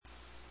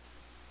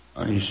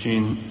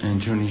Anishin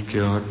and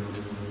Junikiot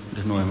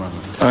the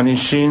Noimagana.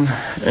 Anishin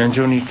and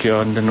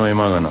Junikiot the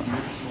Noimagana.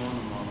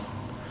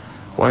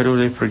 Why do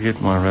they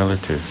forget my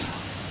relatives?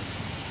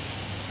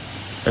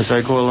 As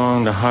I go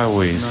along the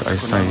highways, I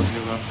see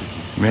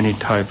many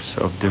types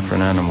of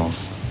different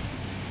animals.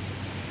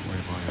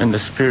 And the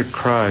spirit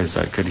cries,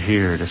 I could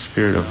hear the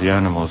spirit of the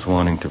animals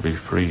wanting to be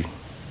free.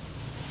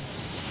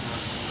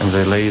 And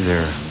they lay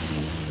there.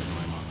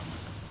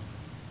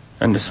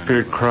 And the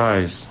spirit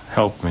cries,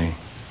 help me.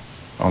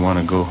 I want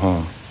to go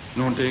home.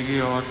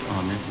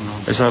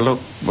 As I look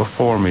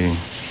before me,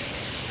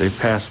 they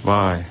pass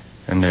by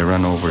and they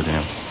run over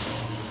them.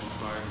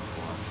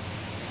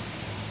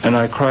 And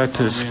I cry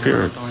to the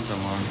spirit,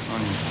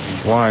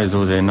 why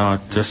do they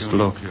not just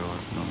look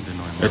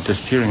at the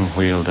steering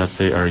wheel that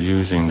they are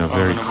using, the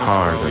very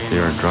car that they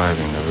are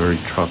driving, the very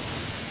truck?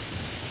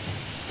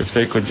 If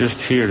they could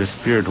just hear the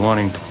spirit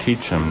wanting to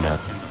teach them that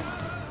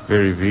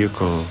very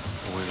vehicle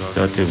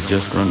that they've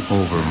just run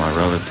over my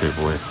relative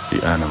with,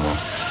 the animal,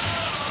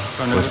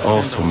 was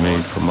also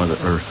made from Mother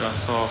Earth.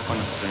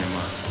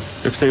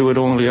 If they would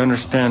only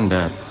understand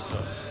that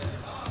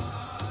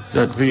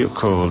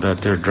vehicle that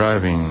they're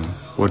driving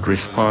would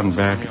respond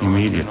back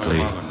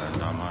immediately,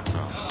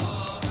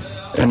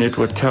 and it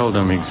would tell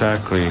them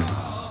exactly,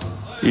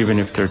 even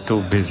if they're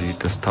too busy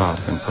to stop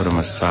and put them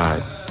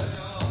aside,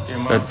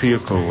 that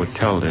vehicle would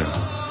tell them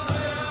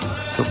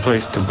to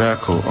place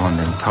tobacco on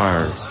them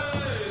tires,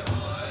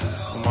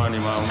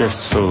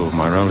 just so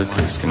my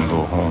relatives can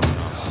go home,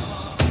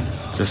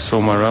 just so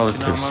my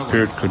relative's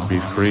spirit could be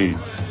freed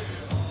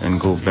and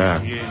go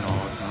back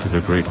to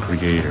the great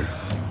Creator.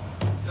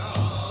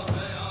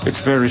 It's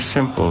very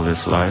simple,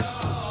 this life,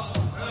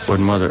 what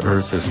Mother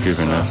Earth has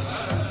given us.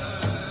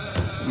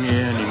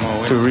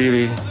 To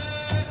really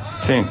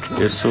think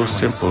is so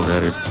simple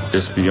that it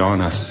is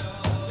beyond us.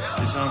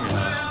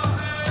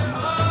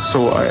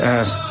 So I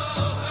ask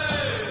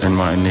in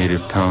my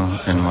native tongue,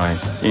 in my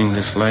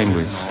English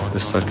language, the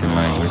second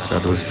language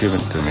that was given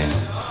to me,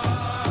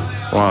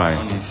 why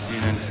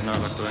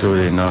do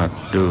they not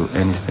do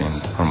anything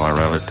for my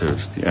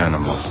relatives, the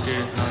animals?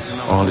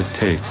 All it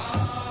takes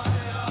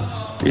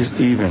is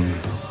even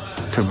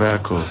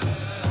tobacco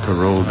to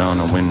roll down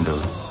a window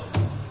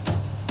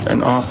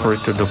and offer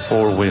it to the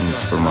four winds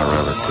for my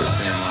relatives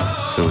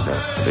so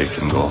that they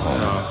can go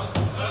home.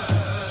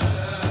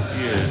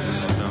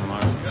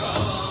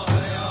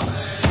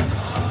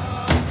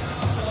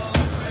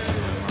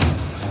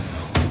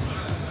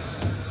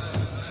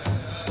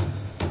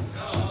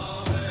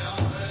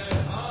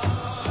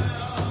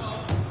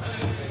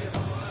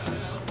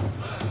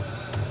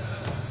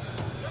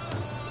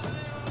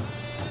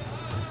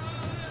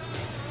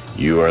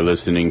 You are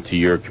listening to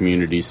Your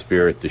Community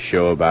Spirit, the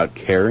show about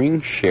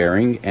caring,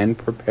 sharing, and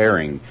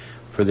preparing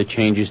for the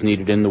changes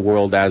needed in the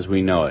world as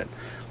we know it.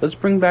 Let's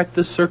bring back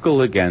the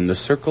circle again, the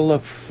circle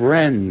of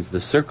friends,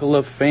 the circle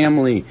of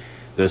family,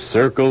 the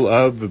circle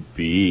of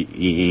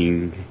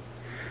being.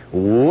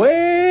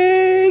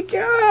 Wake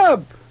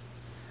up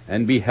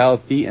and be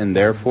healthy and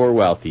therefore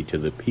wealthy to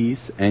the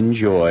peace and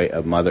joy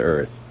of Mother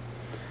Earth.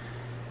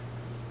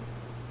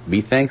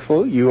 Be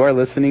thankful you are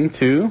listening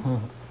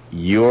to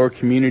Your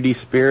Community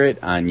Spirit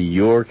on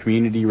your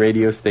community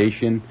radio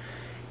station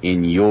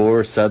in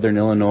your Southern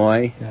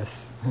Illinois.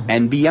 Yes.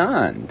 And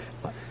beyond.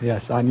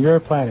 Yes, on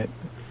your planet.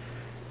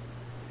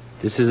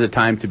 This is a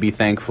time to be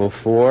thankful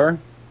for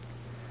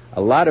a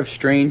lot of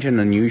strange and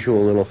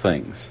unusual little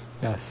things.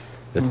 Yes.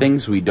 The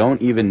things we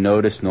don't even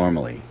notice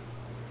normally.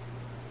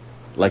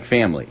 Like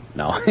family.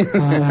 No.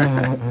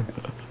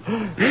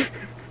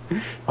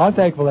 I'm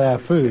thankful to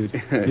have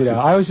food. You know,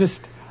 I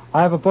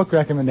have a book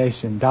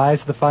recommendation,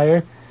 Dies the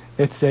Fire.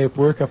 It's a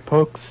work of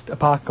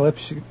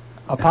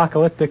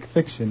post-apocalyptic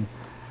fiction.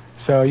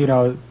 So, you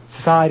know,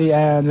 society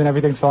ends and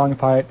everything's falling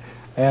apart,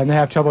 and they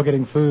have trouble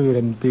getting food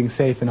and being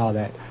safe and all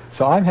that.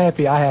 So I'm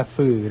happy I have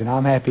food, and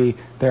I'm happy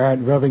there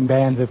aren't roving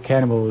bands of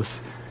cannibals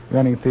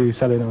running through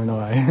Southern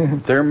Illinois.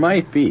 There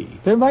might be.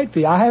 There might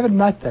be. I haven't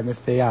met them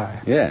if they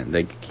are. Yeah,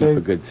 they keep a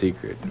good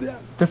secret.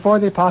 Before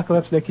the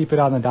apocalypse, they keep it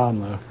on the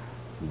down low.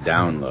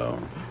 Down low.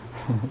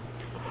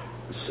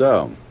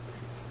 So,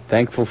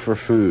 thankful for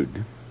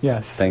food.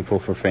 Yes. Thankful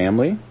for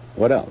family.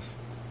 What else?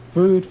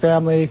 Food,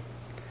 family.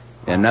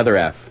 Another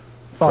F.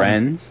 Fun.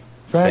 Friends.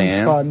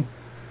 Fun.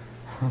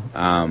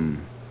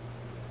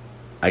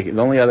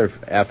 The only other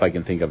F I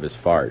can think of is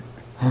fart,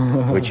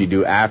 which you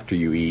do after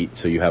you eat,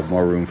 so you have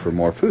more room for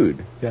more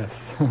food.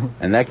 Yes.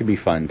 And that can be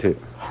fun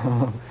too.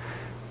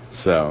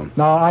 So.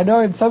 Now, I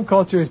know in some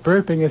cultures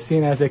burping is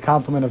seen as a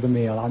compliment of the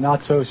meal. I'm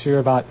not so sure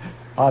about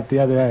at the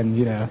other end,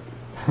 you know.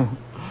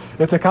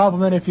 It's a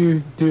compliment if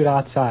you do it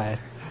outside.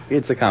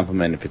 It's a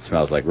compliment if it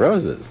smells like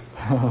roses.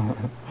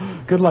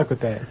 Good luck with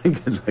that.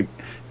 Good luck.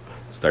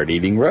 Start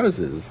eating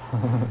roses.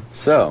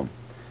 So,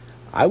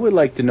 I would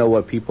like to know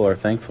what people are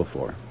thankful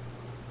for.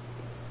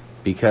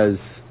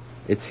 Because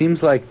it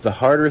seems like the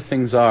harder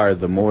things are,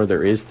 the more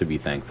there is to be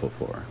thankful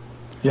for.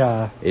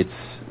 Yeah.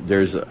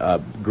 There's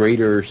a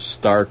greater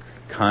stark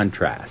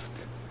contrast.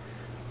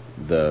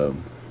 The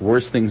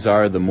worse things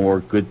are, the more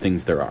good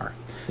things there are.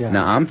 Yeah.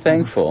 Now, I'm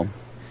thankful.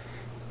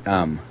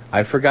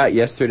 I forgot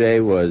yesterday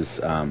was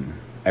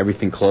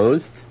everything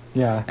closed.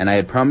 Yeah. And I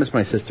had promised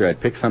my sister I'd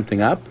pick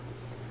something up.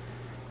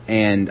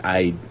 And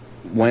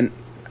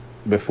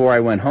before I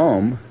went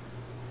home,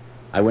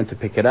 I went to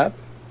pick it up.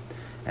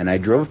 And I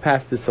drove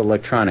past this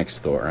electronics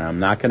store. And I'm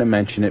not going to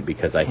mention it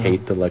because I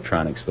hate the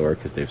electronics store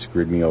because they've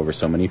screwed me over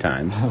so many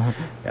times.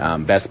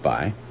 Best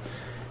Buy.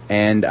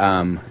 And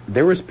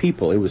there was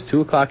people. It was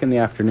 2 o'clock in the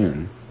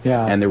afternoon.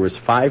 Yeah. And there was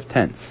 5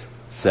 tents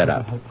set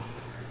up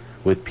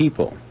with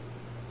people.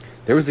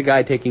 There was a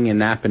guy taking a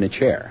nap in a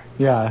chair.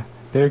 Yeah.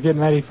 They're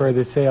getting ready for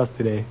the sales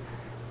today.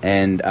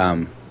 And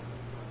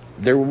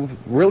there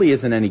really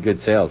isn't any good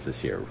sales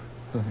this year.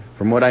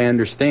 From what I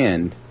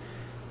understand,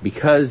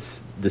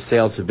 because the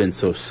sales have been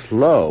so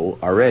slow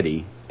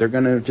already, they're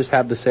going to just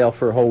have the sale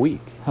for a whole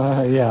week.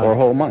 Yeah. Or a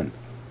whole month.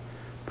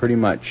 Pretty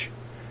much.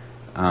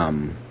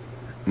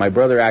 My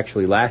brother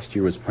actually last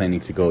year was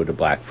planning to go to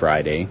Black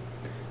Friday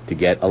to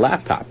get a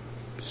laptop.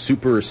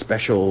 Super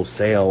special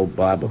sale,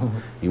 blah, blah.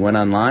 He went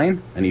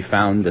online and he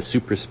found the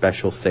super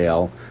special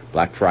sale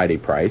Black Friday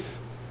price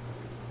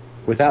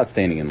without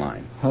standing in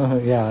line.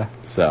 Yeah.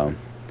 So,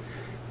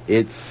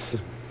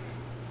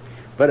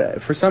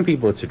 but for some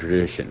people it's a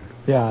tradition.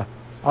 Yeah.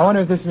 I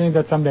wonder if this means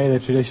that someday the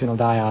tradition will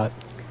die out.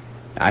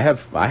 I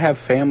have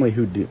family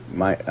who do.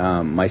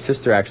 My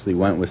sister actually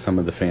went with some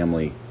of the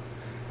family.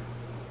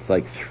 It's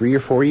like 3 or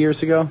 4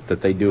 years ago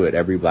that they do it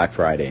every Black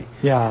Friday.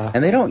 Yeah.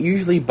 And they don't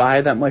usually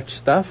buy that much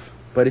stuff,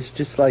 but it's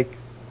just like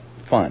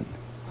fun,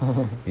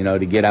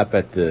 to get up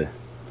at 2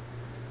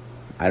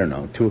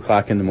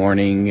 o'clock in the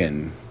morning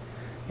and,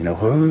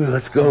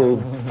 let's go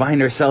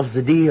find ourselves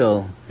a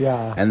deal.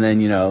 Yeah. And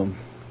then,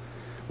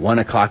 1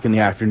 o'clock in the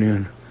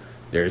afternoon,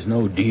 there's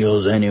no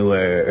deals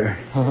anywhere.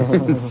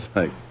 It's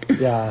like,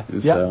 yeah.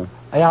 So.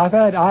 Yeah,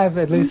 I have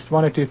at least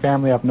 1 or 2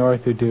 family up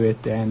north who do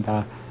it,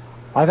 and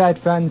I've had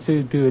friends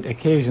who do it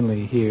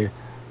occasionally here,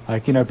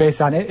 like, based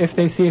on if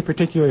they see a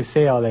particular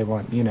sale they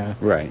want,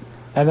 Right.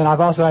 And then I've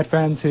also had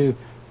friends who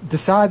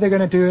decide they're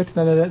going to do it,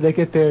 then they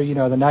get there,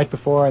 the night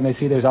before, and they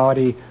see there's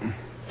already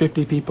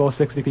 50 people,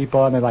 60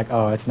 people, and they're like,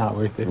 oh, it's not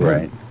worth it.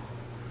 Right.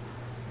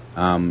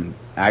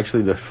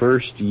 Actually, the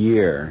first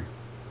year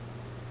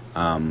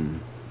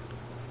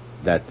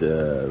that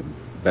the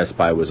Best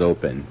Buy was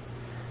open,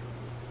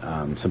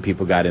 some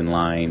people got in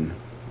line,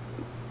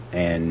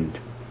 and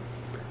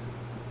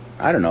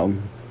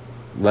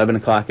 11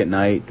 o'clock at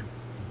night,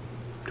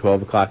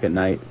 12 o'clock at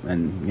night,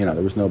 and, there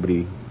was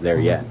nobody there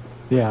yet.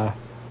 Yeah.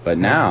 But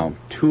now,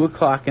 2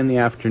 o'clock in the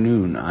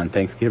afternoon on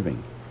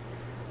Thanksgiving.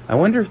 I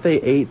wonder if they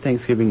ate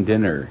Thanksgiving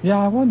dinner. Yeah,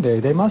 I wonder.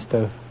 They must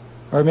have.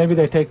 Or maybe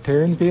they take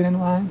turns being in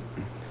line.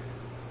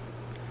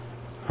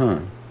 Huh.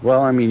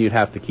 Well, you'd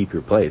have to keep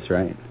your place,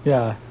 right?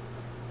 Yeah.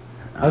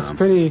 That's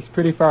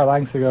pretty far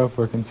lengths to go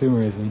for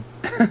consumerism.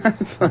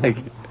 It's like,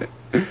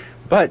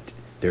 but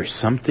there's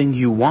something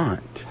you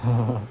want.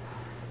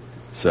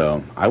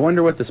 So, I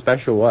wonder what the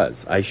special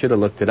was. I should have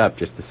looked it up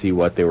just to see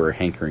what they were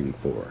hankering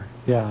for.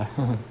 Yeah.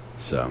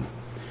 So.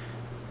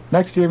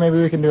 Next year,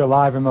 maybe we can do a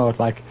live remote.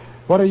 Like,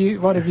 what have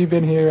you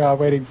been here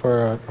waiting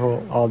for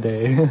all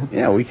day?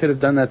 Yeah, we could have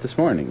done that this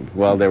morning.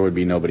 Well, there would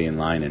be nobody in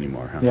line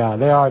anymore, huh? Yeah,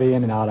 they're already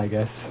in and out, I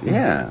guess.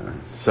 Yeah.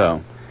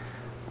 So,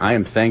 I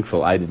am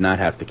thankful I did not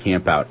have to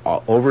camp out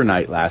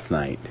overnight last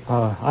night.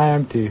 I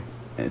am too.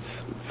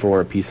 It's for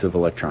a piece of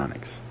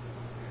electronics.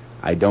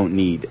 I don't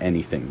need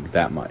anything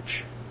that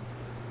much.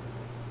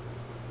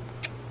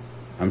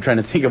 I'm trying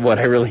to think of what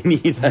I really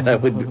need that I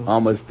would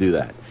almost do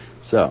that.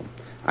 So,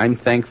 I'm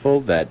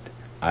thankful that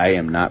I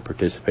am not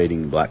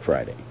participating in Black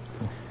Friday.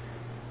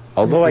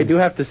 Although I do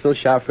have to still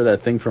shop for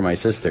that thing for my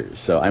sisters,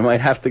 so I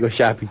might have to go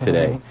shopping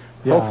today.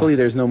 Yeah. Hopefully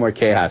there's no more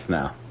chaos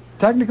now.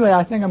 Technically,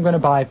 I think I'm going to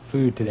buy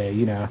food today,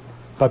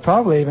 But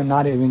probably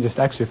not even just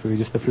extra food,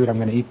 just the food I'm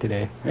going to eat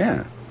today.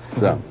 Yeah.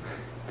 So,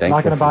 I'm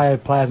not going to buy a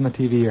plasma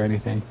TV or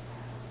anything.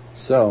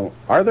 So,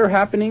 are there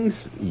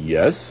happenings?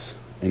 Yes.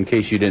 In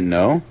case you didn't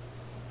know,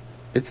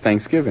 it's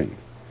Thanksgiving.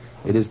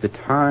 It is the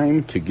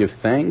time to give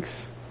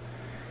thanks.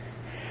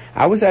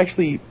 I was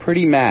actually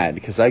pretty mad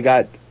because I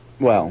got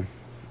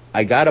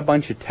a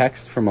bunch of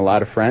texts from a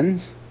lot of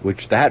friends,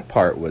 which that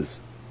part was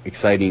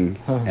exciting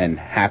and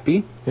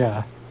happy.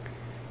 Yeah.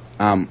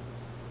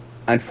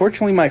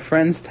 Unfortunately, my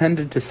friends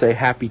tended to say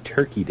Happy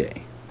Turkey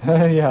Day.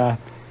 Yeah.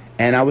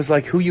 And I was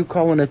like, who you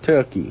calling a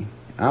turkey?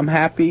 I'm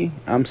happy,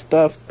 I'm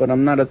stuffed, but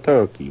I'm not a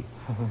turkey.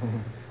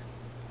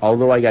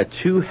 Although I got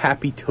 2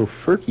 Happy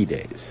Tofurkey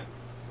Days.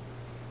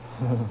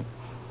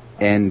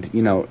 And,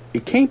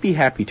 it can't be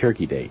Happy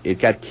Turkey Day. It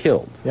got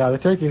killed. Yeah, the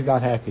turkey's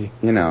not happy.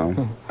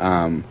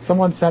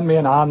 Someone sent me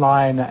an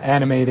online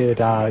animated,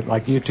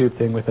 YouTube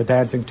thing with a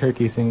dancing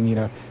turkey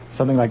singing,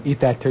 something like,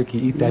 eat that turkey,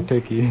 eat that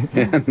turkey.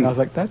 And I was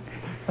like,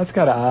 that's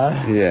kind of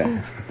odd.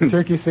 Yeah.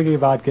 Turkey singing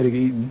about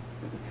getting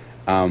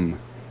eaten.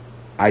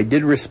 I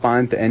did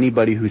respond to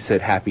anybody who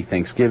said Happy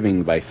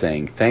Thanksgiving by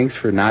saying, thanks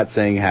for not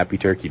saying Happy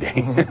Turkey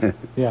Day.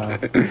 Yeah.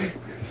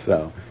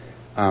 So,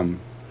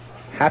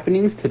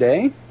 happenings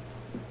today.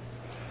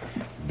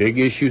 Big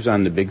issues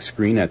on the big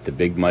screen at the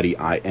Big Muddy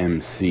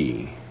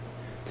IMC.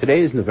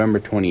 Today is November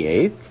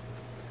 28th.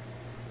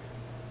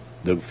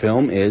 The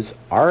film is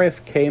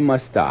RFK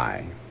Must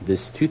Die.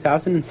 This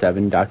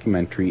 2007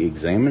 documentary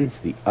examines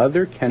the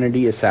other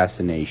Kennedy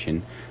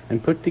assassination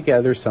and put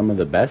together some of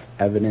the best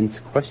evidence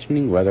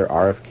questioning whether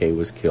RFK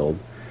was killed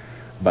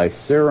by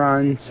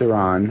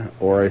Sirhan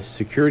or a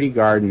security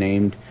guard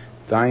named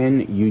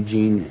Diane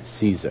Eugene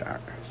Caesar.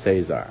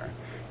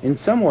 In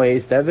some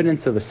ways, the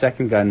evidence of a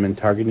second gunman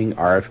targeting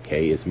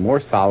RFK is more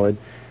solid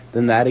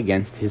than that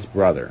against his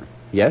brother.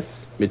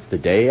 Yes, it's the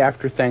day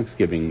after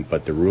Thanksgiving,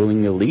 but the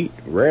ruling elite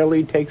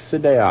rarely takes a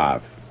day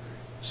off.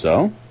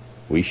 So,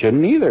 we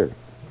shouldn't either.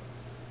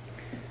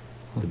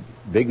 The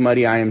Big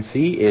Muddy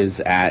IMC is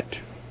at,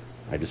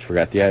 I just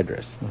forgot the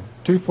address.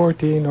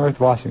 214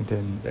 North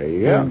Washington. There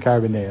you go. In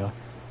Carbondale.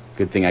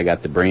 Good thing I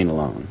got the brain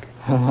alone.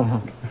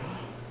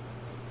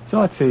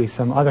 So let's see,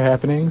 some other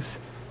happenings.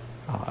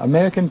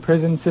 American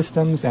Prison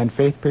Systems and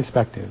Faith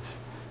Perspectives.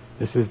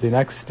 This is the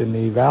next in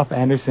the Ralph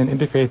Anderson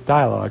Interfaith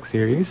Dialog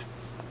series.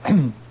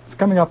 It's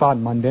coming up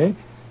on Monday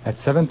at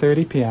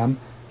 7:30 p.m.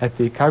 at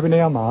the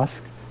Carbondale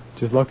Mosque,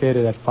 which is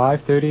located at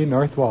 530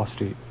 North Wall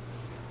Street.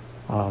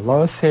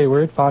 Lois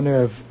Hayward,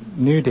 founder of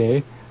New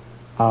Day,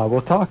 will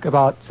talk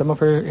about some of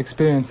her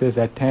experiences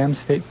at Tam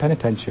State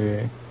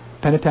Penitentiary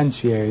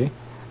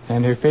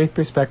and her faith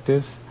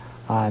perspectives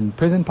on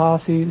prison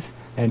policies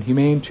and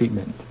humane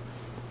treatment.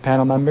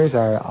 Panel members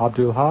are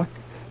Abdul Haq,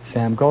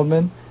 Sam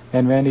Goldman,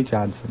 and Randy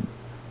Johnson.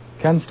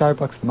 Ken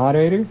Starbucks, the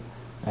moderator,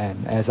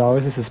 and as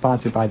always, this is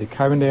sponsored by the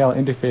Carbondale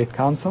Interfaith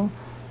Council.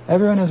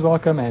 Everyone is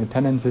welcome and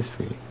attendance is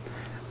free.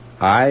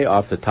 I,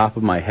 off the top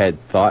of my head,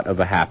 thought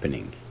of a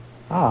happening.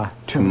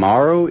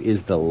 Tomorrow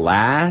is the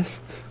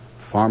last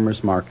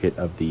farmer's market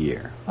of the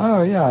year.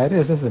 Oh, yeah, it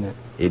is, isn't it?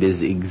 It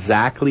is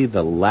exactly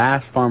the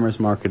last farmer's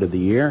market of the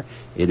year.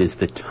 It is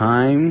the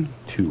time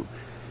to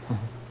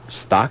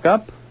stock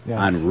up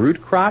on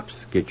root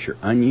crops. Get your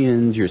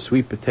onions, your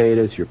sweet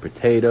potatoes,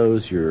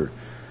 your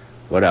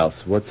what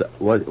else?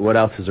 What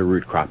else is a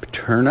root crop?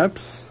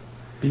 Turnips,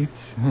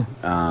 beets.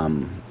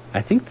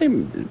 I think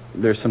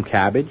there's some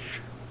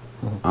cabbage.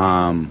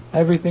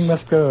 Everything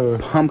must go.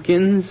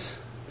 Pumpkins.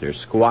 There's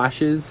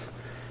squashes,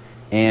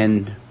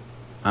 and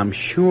I'm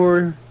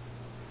sure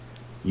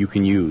you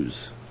can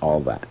use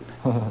all that.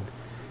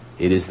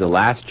 It is the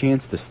last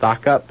chance to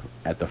stock up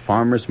at the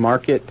farmer's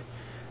market.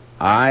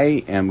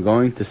 I am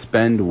going to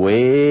spend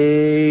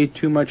way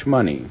too much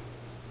money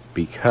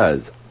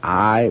because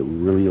I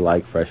really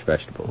like fresh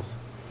vegetables.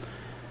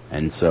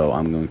 And so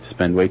I'm going to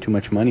spend way too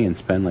much money and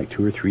spend like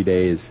 2 or 3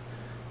 days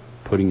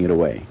putting it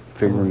away,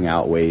 figuring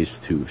out ways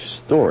to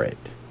store it.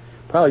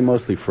 Probably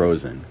mostly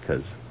frozen,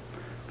 because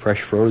fresh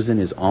frozen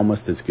is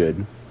almost as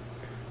good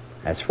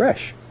as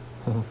fresh.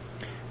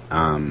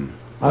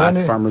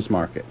 Last farmer's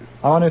market.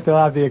 I wonder if they'll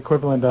have the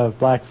equivalent of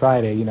Black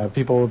Friday. You know,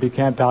 people will be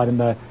camped out in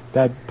that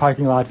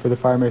parking lot for the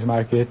farmer's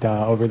market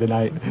over the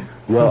night.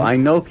 Well, I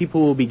know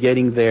people will be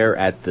getting there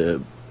at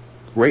the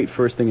great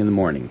first thing in the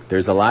morning.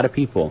 There's a lot of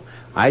people.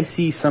 I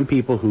see some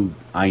people who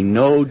I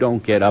know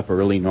don't get up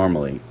early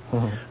normally,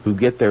 who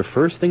get there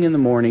first thing in the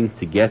morning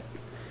to get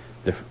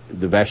the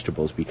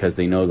vegetables because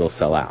they know they'll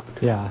sell out.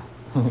 Yeah.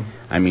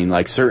 I mean,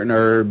 like certain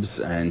herbs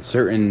and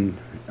certain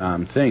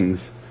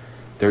things,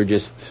 they're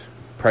just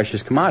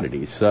precious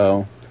commodities.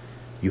 So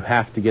you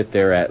have to get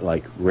there at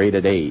like right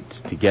at 8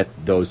 to get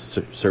those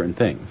certain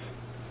things.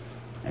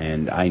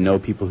 And I know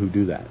people who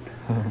do that.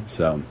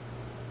 So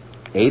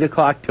 8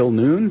 o'clock till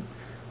noon,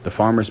 the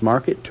farmer's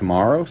market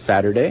tomorrow,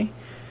 Saturday.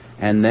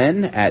 And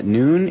then at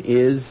noon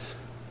is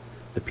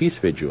the Peace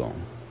Vigil.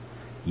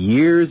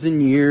 Years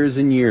and years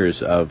and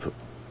years of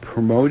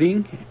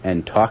promoting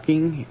and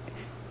talking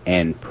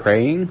and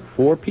praying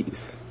for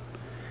peace.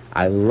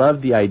 I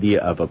love the idea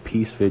of a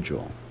peace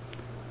vigil.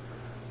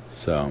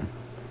 So,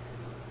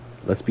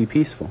 let's be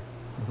peaceful.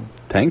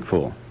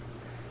 Thankful.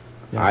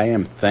 Yes. I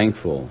am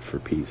thankful for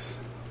peace.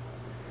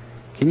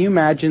 Can you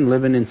imagine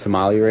living in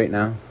Somalia right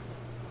now?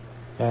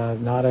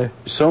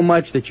 So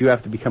much that you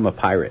have to become a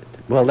pirate.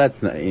 Well,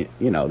 that's not,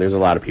 there's a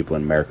lot of people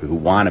in America who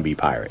want to be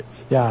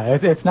pirates. Yeah,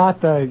 it's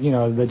not the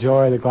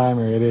joy, the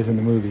glamour it is in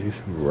the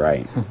movies.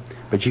 Right.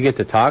 But you get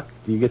to talk.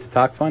 Do you get to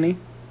talk funny?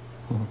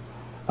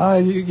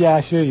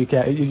 Yeah, sure you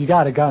can. You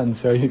got a gun,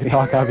 so you can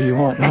talk however you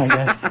want, I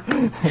guess.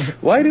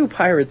 Why do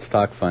pirates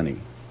talk funny?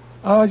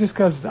 Oh, just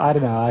because, I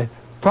don't know.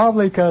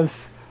 Probably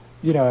because,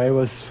 it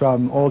was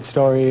from old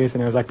stories,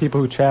 and it was like people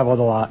who traveled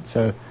a lot,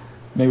 so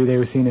maybe they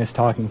were seen as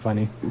talking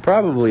funny.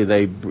 Probably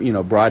they,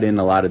 brought in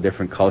a lot of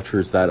different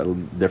cultures,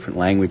 different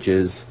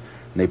languages,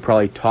 and they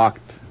probably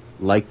talked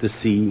like the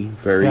sea,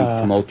 very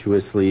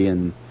tumultuously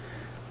and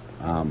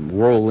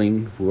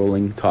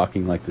rolling,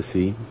 talking like the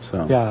sea.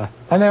 So yeah,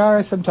 and there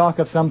are some talk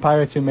of some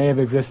pirates who may have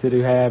existed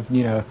who have,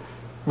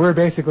 were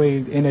basically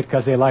in it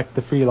because they liked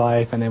the free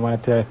life and they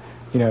wanted to,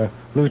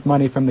 loot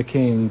money from the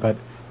king, but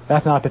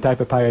that's not the type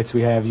of pirates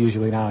we have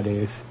usually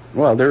nowadays.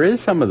 Well, there is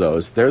some of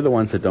those. They're the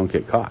ones that don't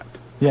get caught.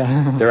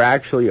 Yeah. There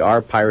actually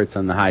are pirates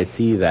on the high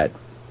sea that,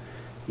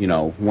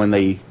 when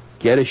they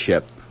get a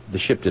ship, the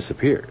ship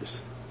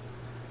disappears,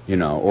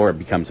 or it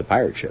becomes a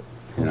pirate ship,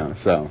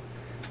 So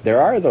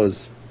there are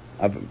those.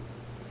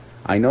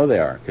 I know they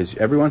are, because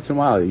every once in a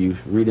while you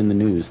read in the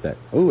news that,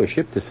 a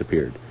ship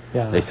disappeared.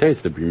 Yeah. They say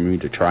it's the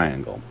Bermuda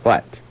Triangle,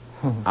 but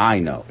I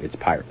know it's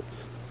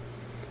pirates.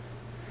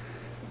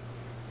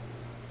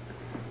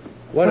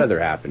 What other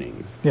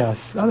happenings?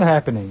 Yes, other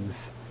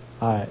happenings.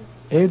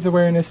 AIDS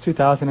Awareness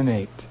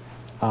 2008.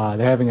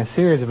 They're having a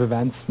series of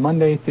events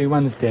Monday through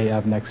Wednesday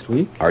of next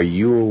week. Are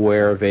you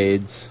aware of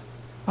AIDS?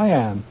 I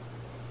am.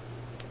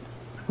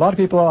 A lot of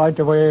people aren't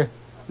aware.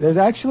 There's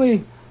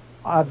actually,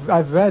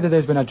 I've read that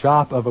there's been a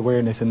drop of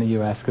awareness in the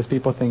U.S. because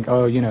people think,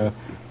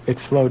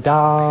 it's slowed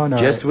down. Or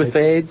just with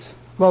AIDS?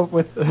 Well,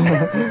 with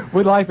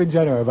with life in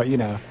general, but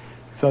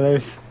so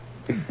there's,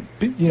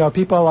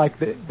 people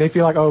they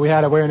feel like, we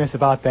had awareness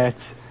about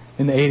that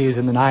in the 80s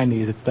and the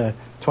 90s. It's the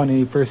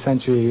 21st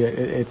century.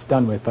 It's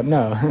done with, but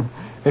no,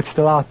 it's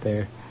still out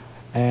there,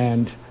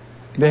 and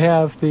they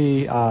have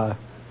the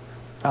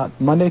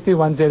Monday through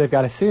Wednesday. They've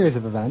got a series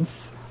of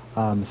events: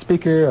 a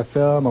speaker, a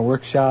film, a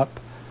workshop,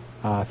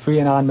 free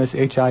anonymous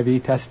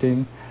HIV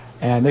testing,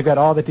 and they've got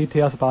all the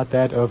details about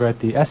that over at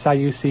the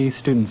SIUC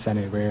Student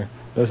Center where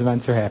those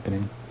events are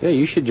happening. Yeah,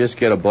 you should just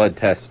get a blood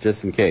test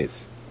just in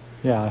case.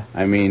 Yeah.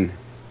 I mean,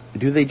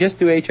 do they just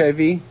do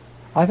HIV?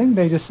 I think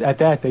they just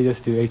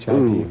do HIV.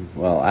 Ooh,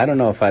 well, I don't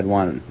know if I'd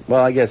want...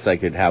 Well, I guess I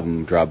could have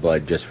them draw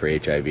blood just for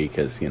HIV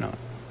because,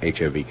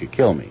 HIV could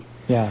kill me.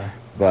 Yeah.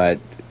 But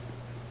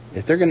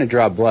if they're going to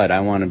draw blood, I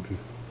want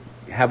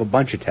to have a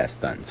bunch of tests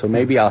done. So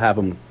maybe I'll have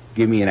them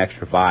give me an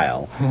extra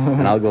vial,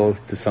 and I'll go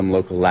to some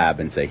local lab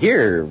and say,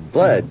 here,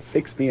 blood,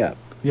 fix me up.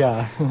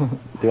 Yeah.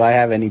 Do I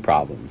have any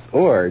problems?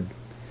 Or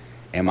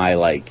am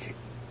I,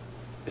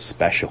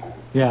 special?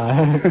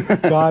 Yeah.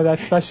 God,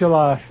 that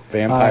special...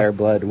 vampire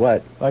blood,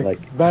 what? Like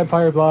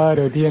vampire blood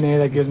or DNA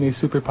that gives me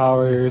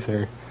superpowers,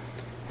 or...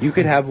 You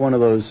could have one of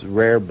those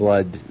rare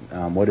blood,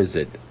 what is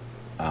it?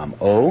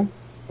 O?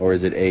 Or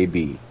is it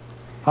AB?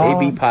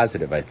 AB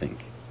positive, I think.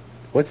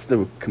 What's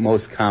the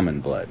most common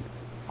blood?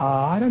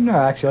 I don't know,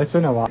 actually. It's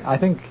been a while. I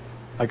think,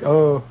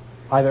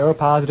 either O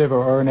positive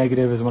or O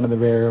negative is one of the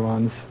rarer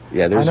ones.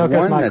 Yeah, there's one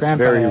that's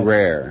very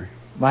rare.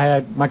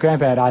 My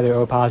grandpa had either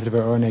O positive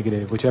or O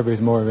negative, whichever is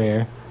more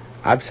rare.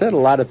 I've said a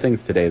lot of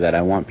things today that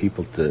I want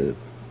people to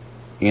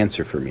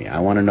answer for me. I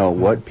want to know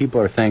what people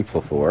are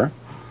thankful for.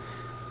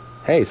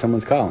 Hey,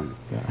 someone's calling.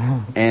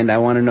 Yeah. And I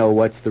want to know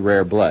what's the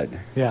rare blood.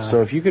 Yeah.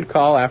 So if you could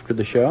call after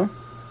the show,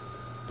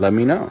 let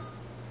me know.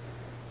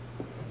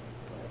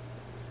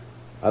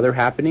 Other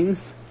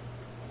happenings?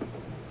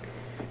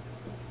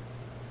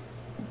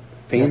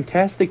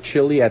 Fantastic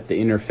chili at the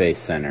Interfaith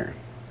Center.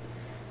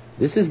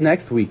 This is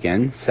next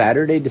weekend,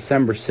 Saturday,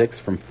 December 6th,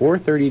 from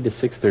 4:30 to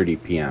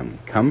 6:30 p.m.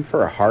 Come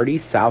for a hearty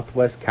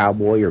Southwest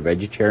cowboy or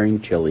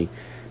vegetarian chili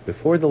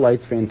before the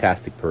Lights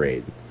Fantastic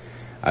Parade.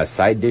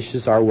 Side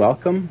dishes are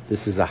welcome.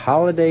 This is a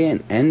holiday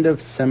and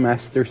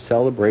end-of-semester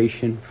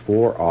celebration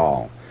for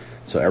all.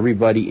 So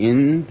everybody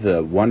in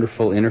the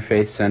wonderful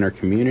Interfaith Center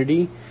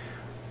community,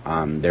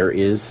 there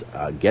is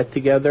a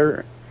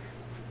get-together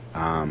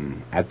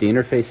at the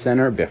Interfaith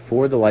Center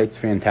before the Lights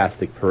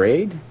Fantastic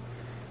Parade.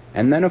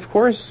 And then, of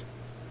course,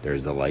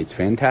 there's the Lights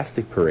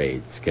Fantastic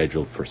Parade,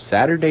 scheduled for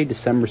Saturday,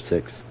 December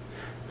 6th.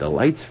 The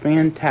Lights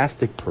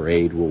Fantastic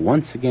Parade will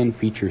once again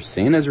feature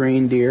Santa's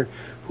reindeer,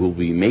 who will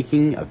be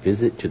making a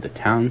visit to the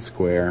town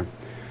square,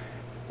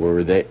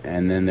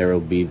 and then there will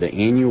be the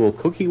annual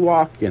cookie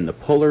walk, and the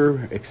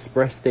Polar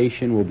Express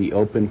station will be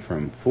open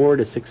from 4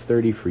 to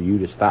 6:30 for you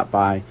to stop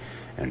by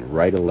and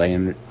write a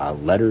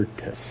letter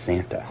to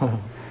Santa.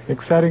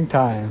 Exciting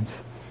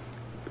times.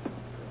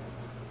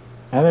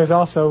 And there's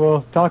also,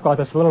 we'll talk about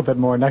this a little bit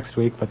more next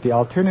week, but the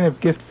Alternative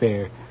Gift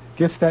Fair,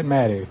 Gifts That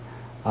Matter.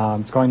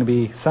 It's going to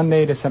be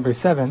Sunday, December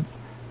 7th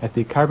at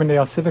the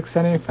Carbondale Civic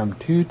Center from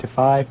 2 to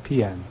 5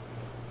 p.m.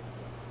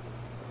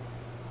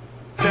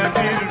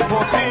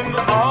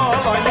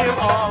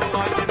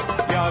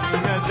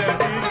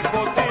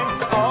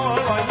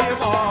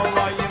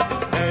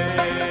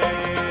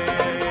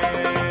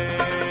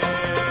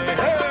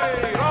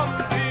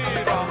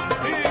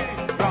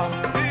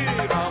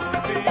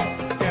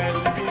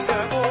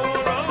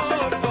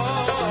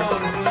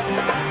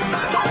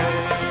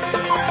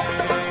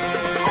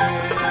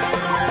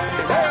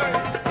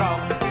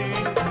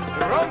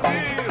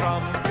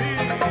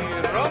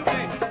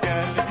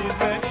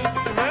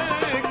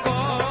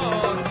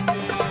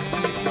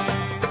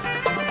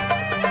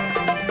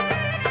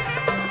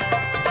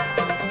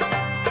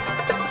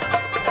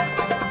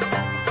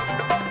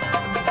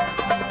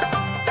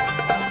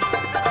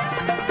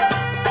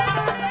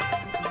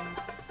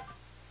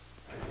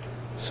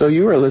 So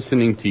you are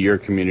listening to Your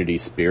Community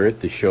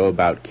Spirit, the show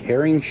about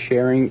caring,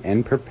 sharing,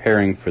 and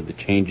preparing for the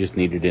changes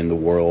needed in the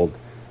world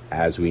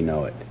as we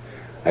know it.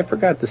 I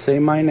forgot to say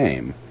my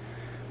name.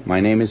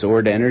 My name is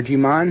Ord Energy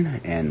Mon,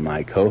 and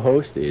my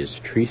co-host is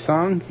Tree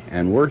Song,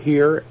 and we're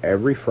here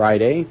every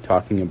Friday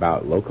talking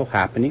about local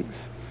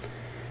happenings.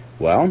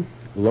 Well,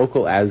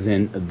 local as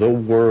in the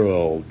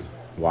world.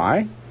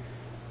 Why?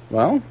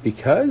 Well,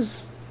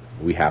 because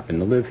we happen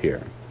to live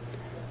here.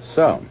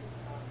 So,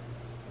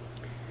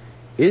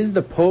 is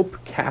the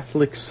Pope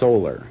Catholic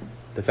solar?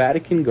 The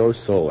Vatican goes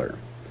solar.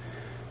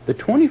 The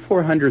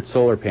 2,400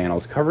 solar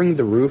panels covering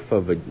the roof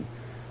of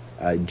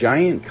a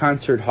giant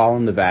concert hall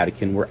in the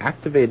Vatican were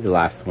activated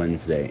last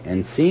Wednesday,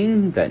 and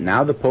seeing that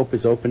now the Pope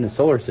is open to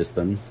solar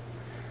systems,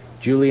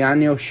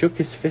 Giuliano shook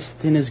his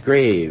fist in his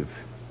grave.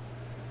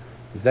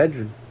 Is that...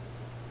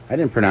 I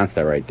didn't pronounce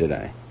that right, did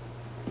I?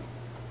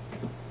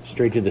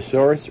 Straight to the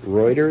source,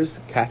 Reuters,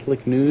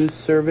 Catholic News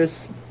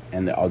Service,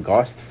 and the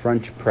August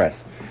French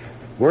Press.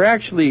 We're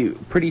actually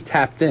pretty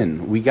tapped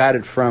in. We got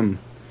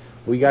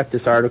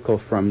this article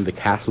from the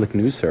Catholic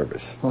News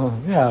Service.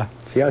 Yeah.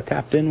 See how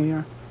tapped in we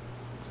are?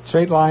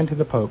 Straight line to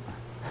the Pope.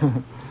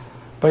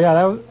 But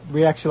yeah,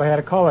 we actually had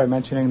a caller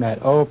mentioning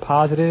that O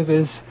positive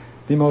is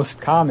the most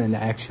common,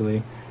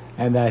 actually,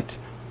 and that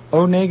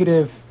O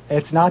negative,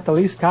 it's not the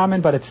least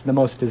common, but it's the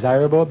most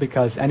desirable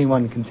because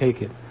anyone can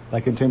take it,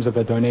 like in terms of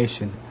a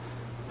donation.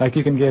 Like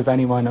you can give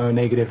anyone O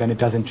negative and it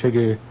doesn't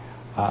trigger,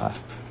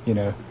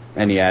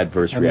 any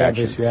adverse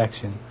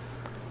reaction.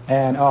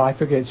 And, I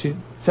forget, she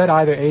said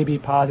either AB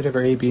positive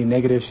or AB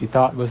negative she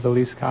thought was the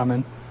least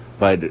common.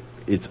 But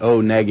it's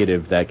O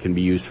negative that can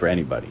be used for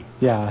anybody.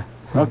 Yeah.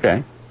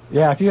 Okay.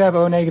 Yeah, if you have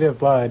O negative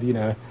blood,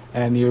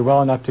 and you're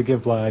well enough to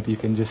give blood,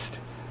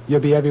 you'll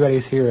be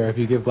everybody's hero if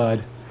you give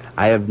blood.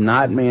 I have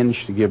not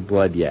managed to give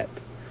blood yet.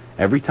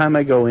 Every time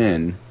I go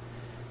in,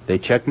 they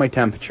check my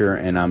temperature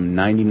and I'm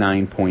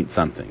 99 point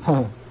something.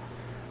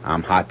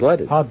 I'm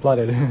hot-blooded.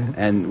 Hot-blooded.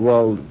 And,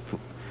 well,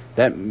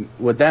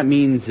 what that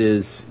means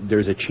is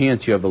there's a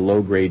chance you have a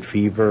low-grade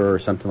fever or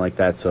something like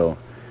that, so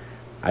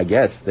I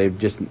guess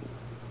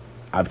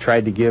I've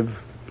tried to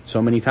give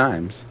so many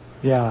times.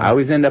 Yeah. I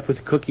always end up with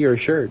a cookie or a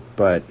shirt,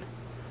 but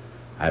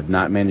I've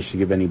not managed to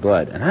give any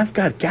blood. And I've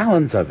got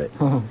gallons of it.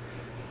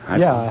 I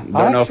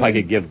don't know if I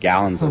could give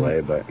gallons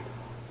away, but...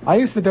 I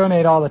used to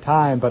donate all the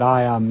time, but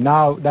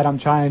now that I'm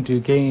trying to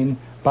gain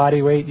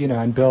body weight,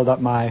 and build up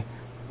my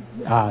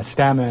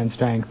stamina and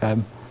strength,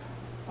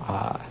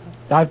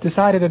 I've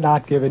decided to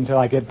not give until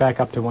I get back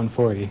up to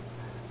 140.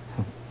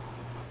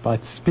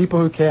 But people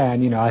who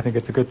can, I think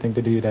it's a good thing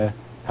to do to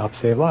help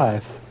save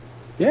lives.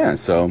 Yeah,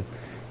 so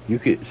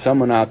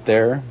someone out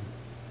there,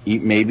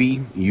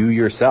 maybe you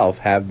yourself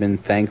have been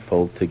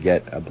thankful to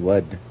get a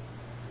blood.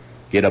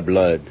 Yeah.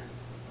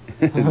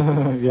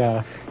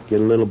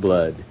 Get a little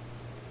blood.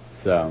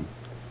 So,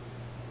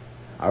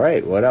 all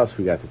right, what else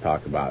we got to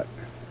talk about?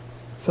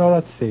 So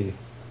let's see.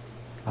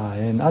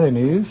 In other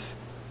news,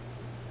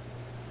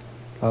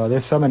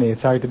 there's so many,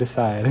 it's hard to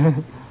decide.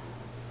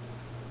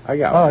 I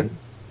got one.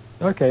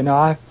 Okay,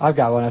 no, I've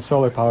got one, a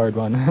solar-powered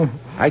one.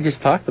 I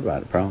just talked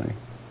about it, probably.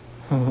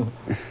 Go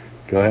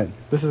ahead.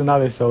 This is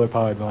another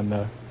solar-powered one,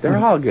 though. They're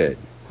all good.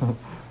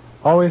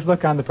 Always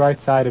look on the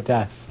bright side of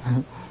death.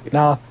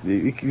 Now,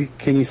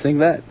 can you sing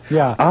that?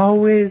 Yeah.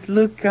 Always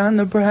look on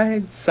the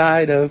bright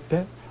side of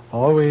death.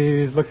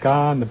 Always look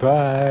on the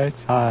bright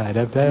side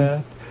of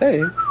death.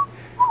 Hey.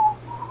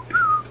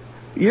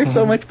 You're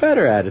so much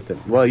better at it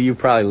than... Well, you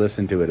probably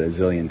listened to it a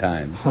zillion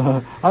times.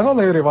 I've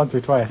only heard it once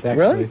or twice, actually.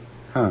 Really?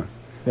 Huh.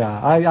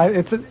 Yeah,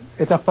 it's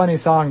a funny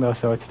song, though,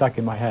 so it's stuck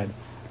in my head.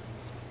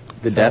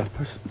 The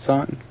death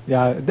song?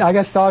 Yeah, I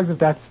guess songs of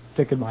death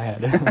stick in my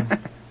head.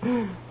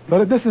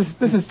 But this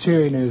is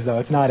cheery news, though.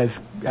 It's not as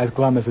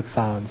glum as it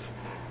sounds.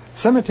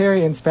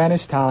 Cemetery in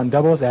Spanish town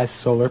doubles as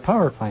solar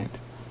power plant.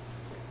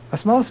 A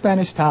small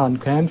Spanish town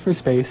crammed for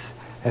space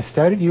has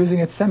started using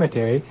its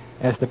cemetery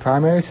as the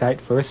primary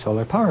site for a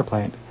solar power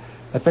plant,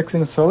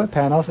 affixing solar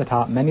panels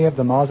atop many of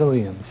the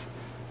mausoleums.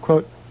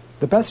 Quote,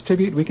 "The best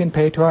tribute we can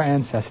pay to our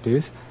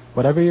ancestors,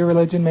 whatever your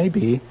religion may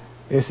be,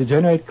 is to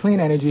generate clean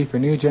energy for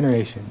new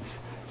generations,"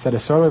 said a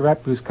solar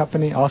rep whose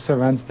company also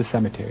runs the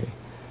cemetery.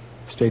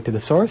 Straight to the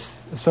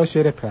source,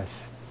 Associated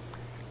Press.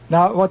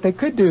 Now, what they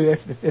could do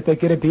if they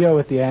get a deal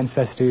with the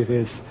ancestors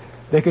is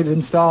they could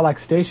install like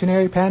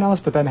stationary panels,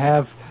 but then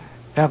have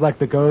like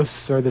the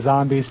ghosts or the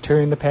zombies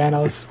turn the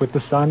panels with the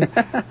sun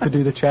to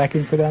do the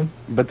tracking for them.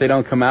 But they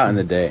don't come out in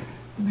the day.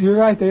 You're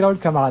right, they don't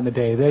come out in the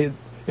day.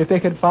 If they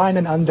could find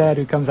an undead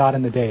who comes out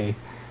in the day.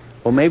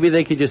 Well, maybe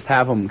they could just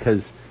have them,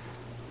 because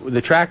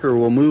the tracker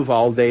will move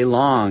all day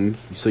long,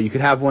 so you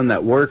could have one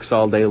that works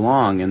all day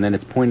long, and then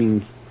it's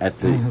pointing at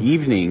the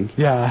evening.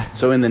 Yeah.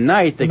 So in the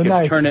night, they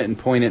could turn it and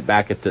point it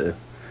back at the,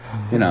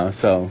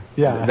 so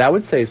yeah. That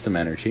would save some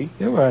energy.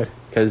 It would.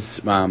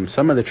 Because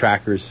some of the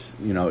trackers,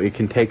 it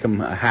can take them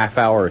a half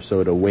hour or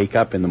so to wake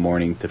up in the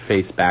morning to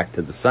face back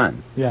to the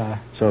sun. Yeah.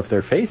 So if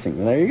they're facing,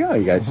 well, there you go.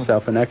 You got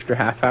yourself an extra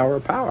half hour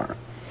of power.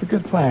 It's a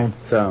good plan.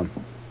 So,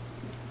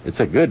 it's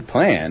a good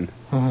plan.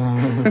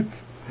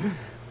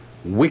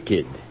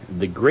 Wicked.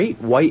 The Great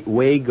White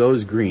Way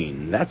goes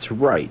green. That's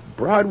right.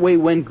 Broadway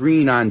went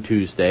green on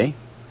Tuesday.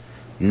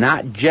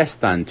 Not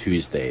just on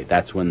Tuesday.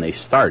 That's when they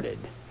started.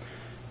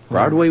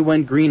 Broadway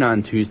went green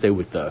on Tuesday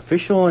with the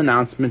official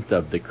announcement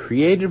of the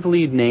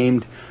creatively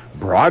named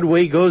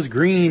Broadway Goes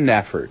Green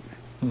effort.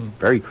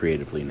 Very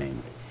creatively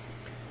named.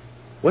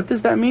 What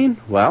does that mean?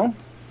 Well,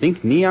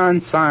 Think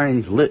neon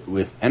signs lit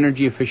with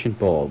energy-efficient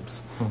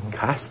bulbs,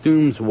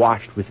 costumes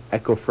washed with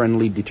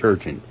eco-friendly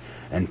detergent,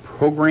 and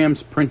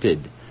programs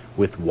printed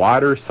with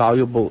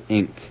water-soluble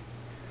ink.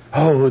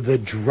 Oh, the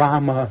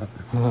drama!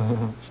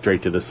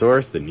 Straight to the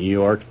source, the New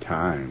York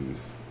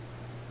Times.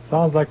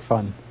 Sounds like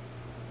fun.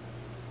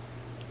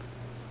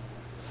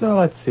 So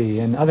let's see.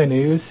 In other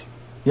news,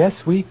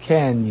 Yes We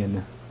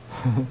Canyon.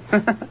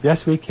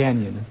 Yes We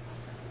Canyon.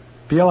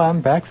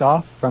 BLM backs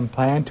off from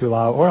plan to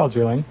allow oil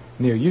drilling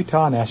near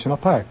Utah National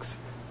Parks.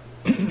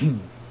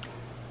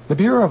 The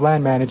Bureau of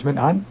Land Management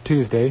on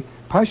Tuesday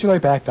partially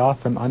backed off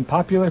from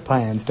unpopular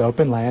plans to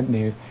open land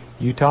near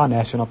Utah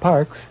National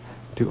Parks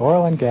to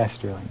oil and gas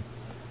drilling.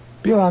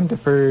 BLM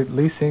deferred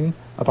leasing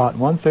about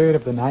one-third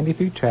of the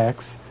 93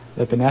 tracts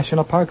that the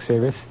National Park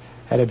Service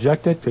had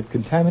objected could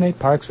contaminate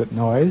parks with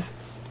noise,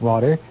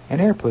 water,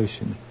 and air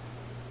pollution.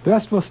 The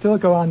rest will still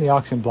go on the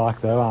auction block,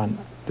 though, on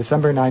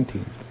December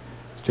 19th.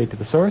 Straight to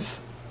the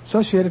source,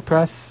 Associated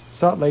Press,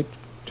 Salt Lake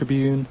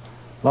Tribune,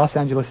 Los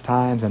Angeles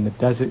Times, and the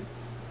Desert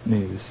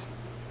News.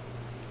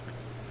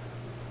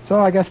 So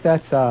I guess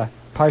that's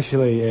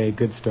partially a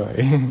good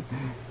story.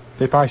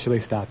 They partially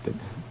stopped it.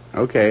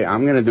 Okay,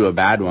 I'm going to do a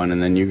bad one,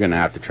 and then you're going to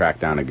have to track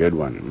down a good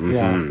one. Mm-hmm.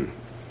 Yeah.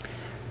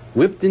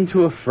 Whipped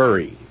into a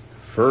furry.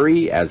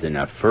 Furry as in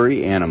a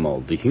furry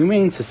animal. The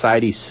Humane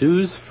Society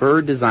sues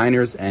fur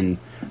designers and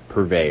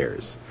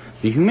purveyors.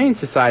 The Humane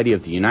Society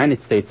of the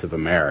United States of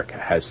America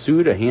has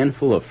sued a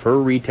handful of fur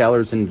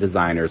retailers and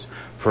designers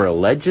for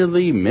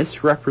allegedly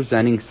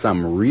misrepresenting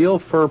some real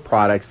fur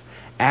products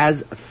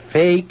as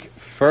fake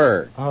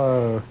fur.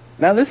 Oh.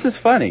 Now this is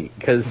funny,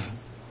 because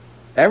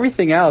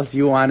everything else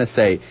you want to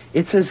say,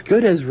 it's as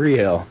good as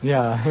real.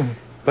 Yeah.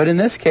 But in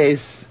this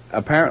case,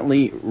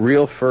 apparently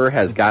real fur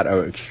has got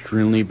an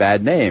extremely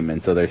bad name,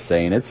 and so they're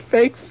saying it's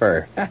fake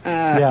fur.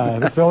 Yeah,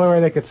 that's the only way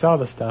they could sell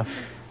the stuff.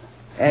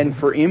 And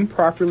for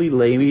improperly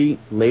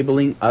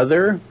labeling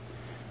other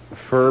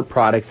fur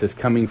products as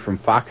coming from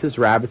foxes,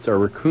 rabbits, or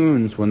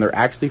raccoons when they're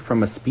actually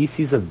from a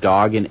species of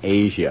dog in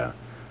Asia,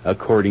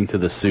 according to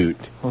the suit.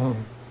 Oh.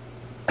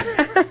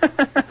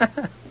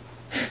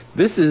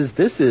 This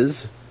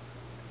is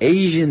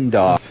Asian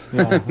dogs.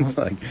 Yeah. It's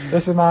like,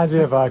 This reminds me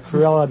of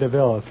Cruella de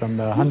Vil from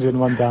the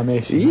 101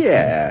 Dalmatians.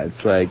 yeah,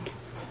 it's like,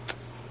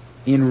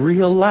 in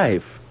real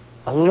life,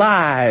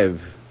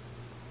 alive,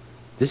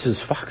 this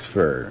is fox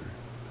fur.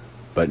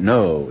 But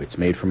no, it's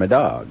made from a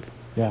dog.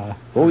 Yeah.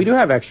 Well, we do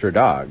have extra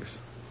dogs.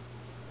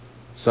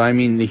 So, I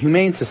mean, the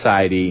Humane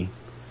Society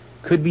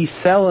could be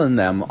selling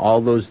them all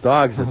those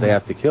dogs that they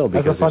have to kill.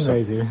 As a Because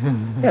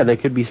fundraiser. yeah, they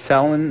could be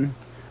selling...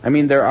 I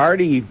mean, they're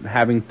already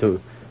having to...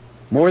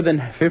 More than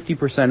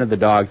 50% of the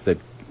dogs that,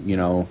 you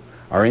know,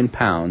 are in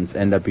pounds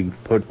end up being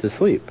put to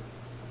sleep.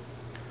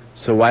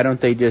 So why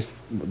don't they just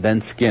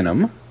then skin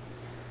them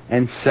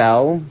and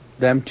sell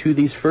them to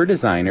these fur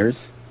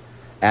designers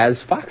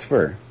as fox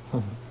fur?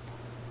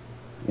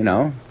 You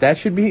know,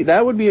 that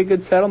would be a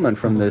good settlement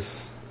from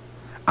this.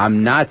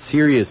 I'm not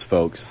serious,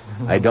 folks.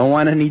 I don't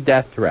want any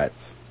death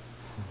threats.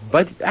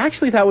 But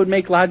actually, that would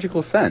make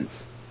logical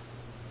sense.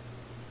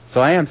 So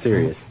I am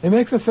serious. It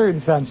makes a certain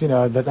sense, you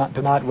know, that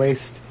to not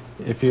waste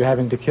if you're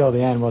having to kill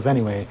the animals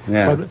anyway.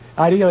 Yeah. But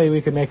ideally, we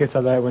could make it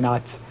so that we're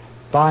not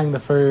buying the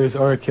furs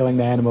or killing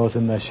the animals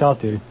in the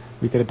shelter.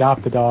 We could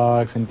adopt the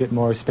dogs and get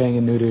more spaying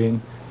and neutering.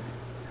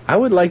 I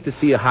would like to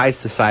see a high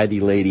society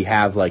lady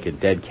have, like, a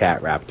dead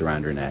cat wrapped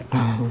around her neck.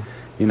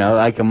 You know,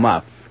 like a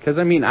muff. Because,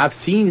 I mean, I've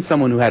seen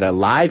someone who had a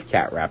live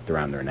cat wrapped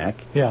around their neck.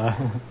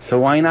 Yeah. So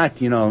why not,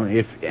 you know,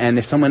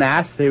 if someone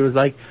asked, they was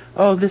like,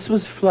 oh, this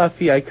was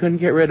Fluffy, I couldn't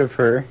get rid of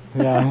her.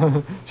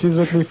 Yeah. She's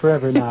with me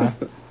forever now.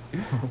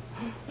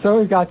 So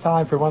we've got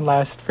time for one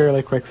last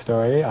fairly quick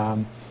story.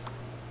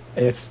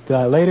 It's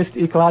the latest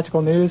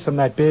ecological news from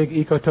that big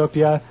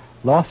ecotopia,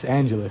 Los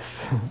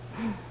Angeles.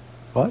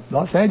 What?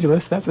 Los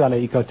Angeles? That's not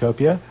an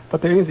ecotopia,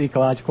 but there is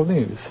ecological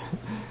news.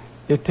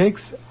 It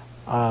takes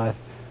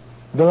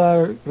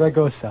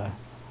Villaraigosa.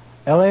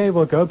 LA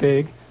will go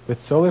big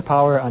with solar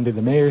power under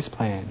the mayor's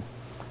plan.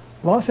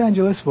 Los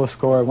Angeles will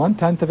score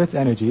 1/10 of its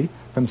energy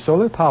from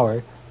solar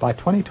power by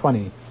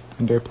 2020,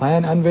 under a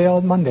plan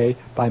unveiled Monday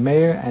by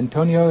Mayor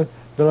Antonio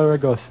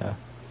Villaraigosa.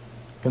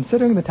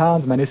 Considering the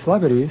town's many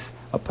celebrities,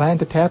 a plan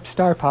to tap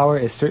star power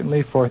is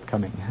certainly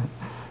forthcoming.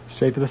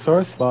 Straight to the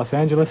source, Los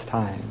Angeles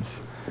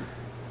Times.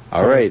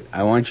 All right,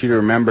 I want you to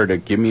remember to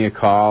give me a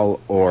call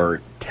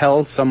or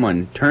tell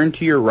someone, turn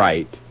to your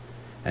right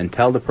and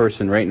tell the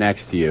person right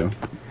next to you.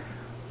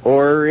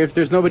 Or if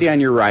there's nobody on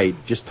your right,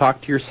 just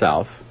talk to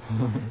yourself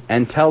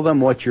and tell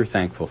them what you're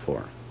thankful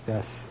for.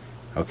 Yes.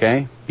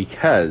 Okay?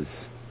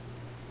 Because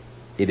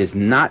it is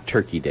not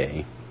Turkey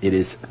Day. It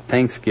is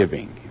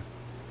Thanksgiving.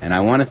 And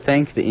I want to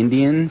thank the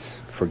Indians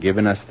for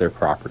giving us their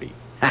property.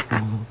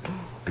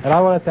 And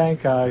I want to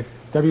thank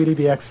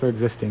WDBX for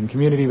existing.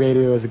 Community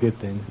radio is a good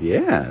thing.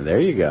 Yeah, there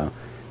you go.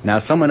 Now,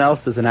 someone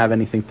else doesn't have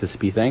anything to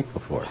be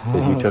thankful for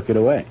because you took it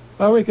away.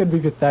 Well, we can be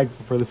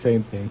thankful for the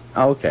same thing.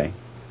 Oh, okay.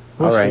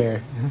 We'll All right.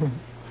 share.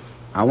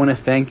 I want to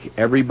thank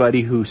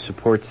everybody who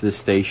supports this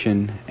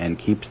station and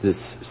keeps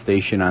this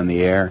station on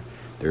the air.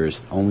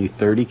 There's only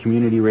 30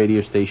 community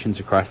radio stations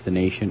across the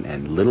nation,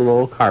 and little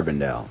old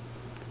Carbondale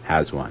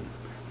has one.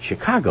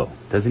 Chicago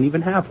doesn't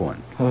even have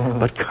one.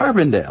 But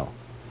Carbondale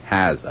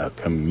has a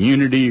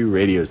community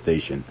radio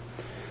station.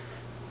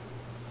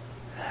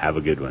 Have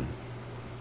a good one.